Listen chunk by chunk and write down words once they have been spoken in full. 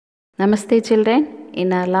Namaste children.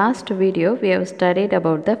 In our last video we have studied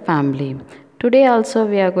about the family. Today also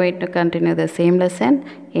we are going to continue the same lesson.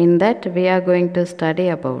 In that we are going to study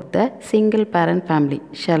about the single parent family.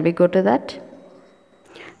 Shall we go to that?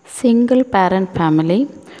 Single parent family.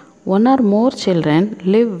 One or more children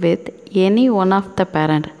live with any one of the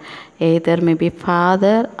parent, either maybe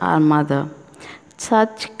father or mother.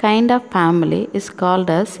 Such kind of family is called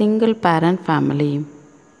a single parent family.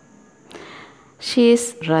 She is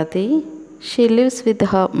Rati. She lives with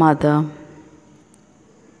her mother.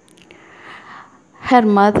 Her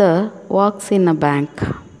mother works in a bank.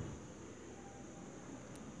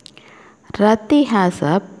 Rati has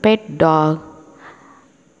a pet dog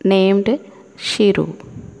named Shiru.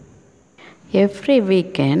 Every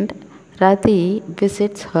weekend, Rati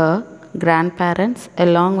visits her grandparents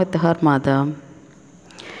along with her mother.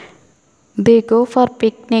 They go for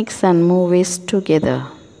picnics and movies together.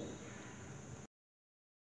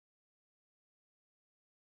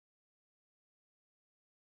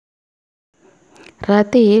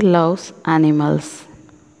 Rati loves animals.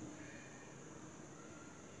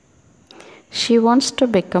 She wants to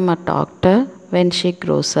become a doctor when she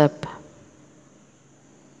grows up.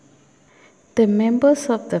 The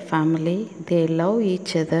members of the family, they love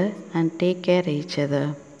each other and take care of each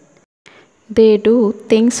other. They do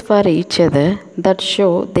things for each other that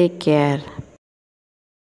show they care.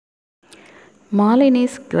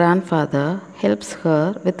 Malini's grandfather helps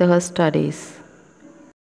her with her studies.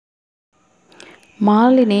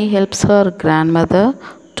 Malini helps her grandmother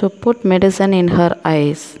to put medicine in her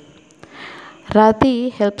eyes. Rati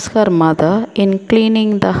helps her mother in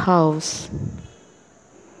cleaning the house.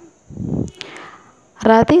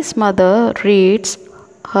 Rati's mother reads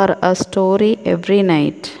her a story every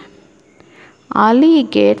night. Ali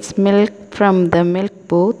gets milk from the milk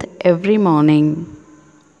booth every morning.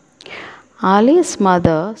 Ali's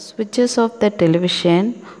mother switches off the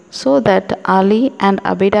television so that Ali and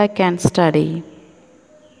Abida can study.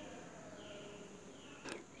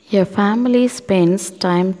 A family spends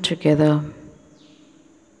time together.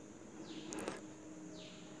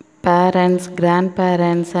 Parents,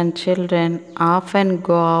 grandparents, and children often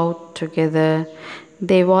go out together.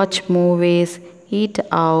 They watch movies, eat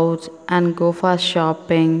out, and go for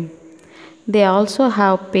shopping. They also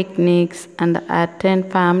have picnics and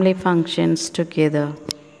attend family functions together.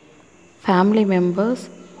 Family members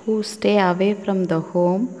who stay away from the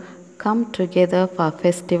home come together for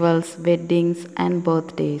festivals, weddings, and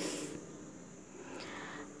birthdays.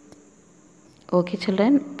 Okay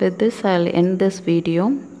children, with this I'll end this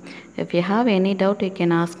video. If you have any doubt, you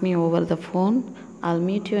can ask me over the phone. I'll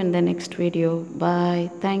meet you in the next video. Bye.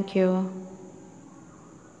 Thank you.